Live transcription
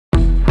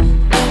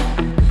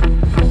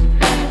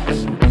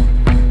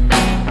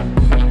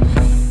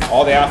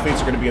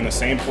athletes are going to be in the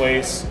same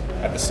place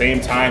at the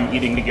same time,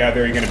 eating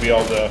together. You're going to be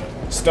able to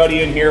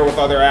study in here with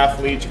other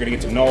athletes. You're going to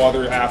get to know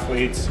other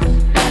athletes.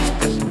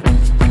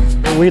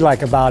 What we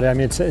like about it, I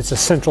mean, it's a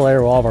central area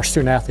where all of our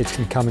student athletes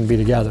can come and be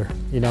together,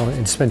 you know,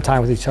 and spend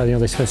time with each other. You know,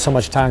 they spend so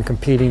much time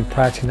competing,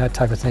 practicing, that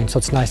type of thing. So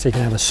it's nice they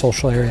can have a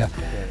social area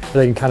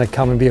where they can kind of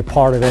come and be a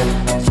part of it.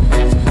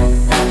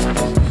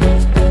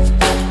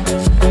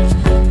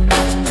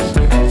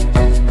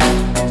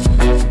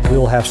 We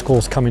will have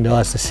schools coming to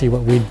us to see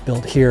what we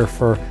built here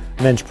for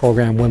men's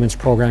program, women's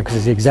program, because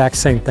it's the exact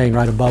same thing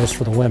right above us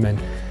for the women.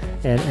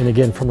 And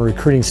again, from a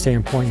recruiting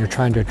standpoint, you're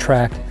trying to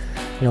attract,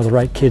 you know, the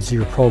right kids to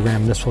your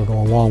program, and this will go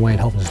a long way in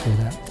helping us do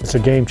that. It's a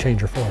game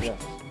changer for us.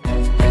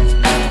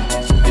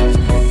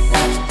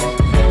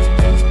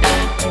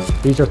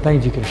 These are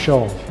things you can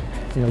show them.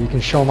 You know, you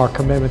can show them our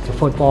commitment to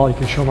football, you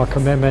can show them our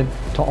commitment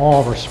to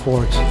all of our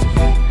sports.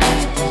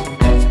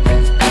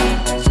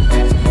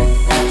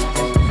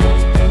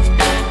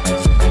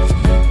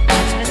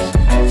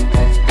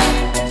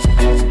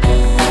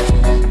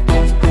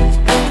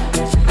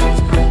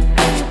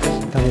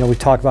 You know, we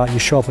talk about you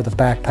show up with a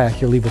backpack,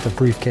 you leave with a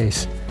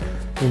briefcase,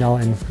 you know,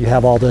 and you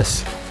have all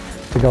this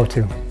to go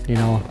to, you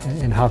know,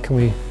 and how can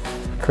we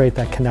create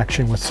that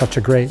connection with such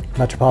a great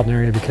metropolitan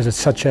area, because it's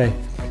such a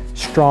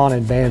strong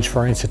advantage for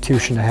our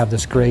institution to have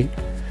this great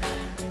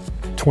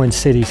twin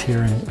cities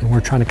here, and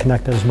we're trying to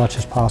connect that as much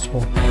as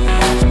possible.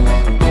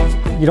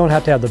 You don't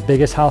have to have the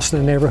biggest house in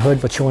the neighborhood,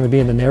 but you want to be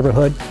in the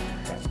neighborhood.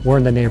 We're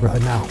in the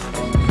neighborhood now.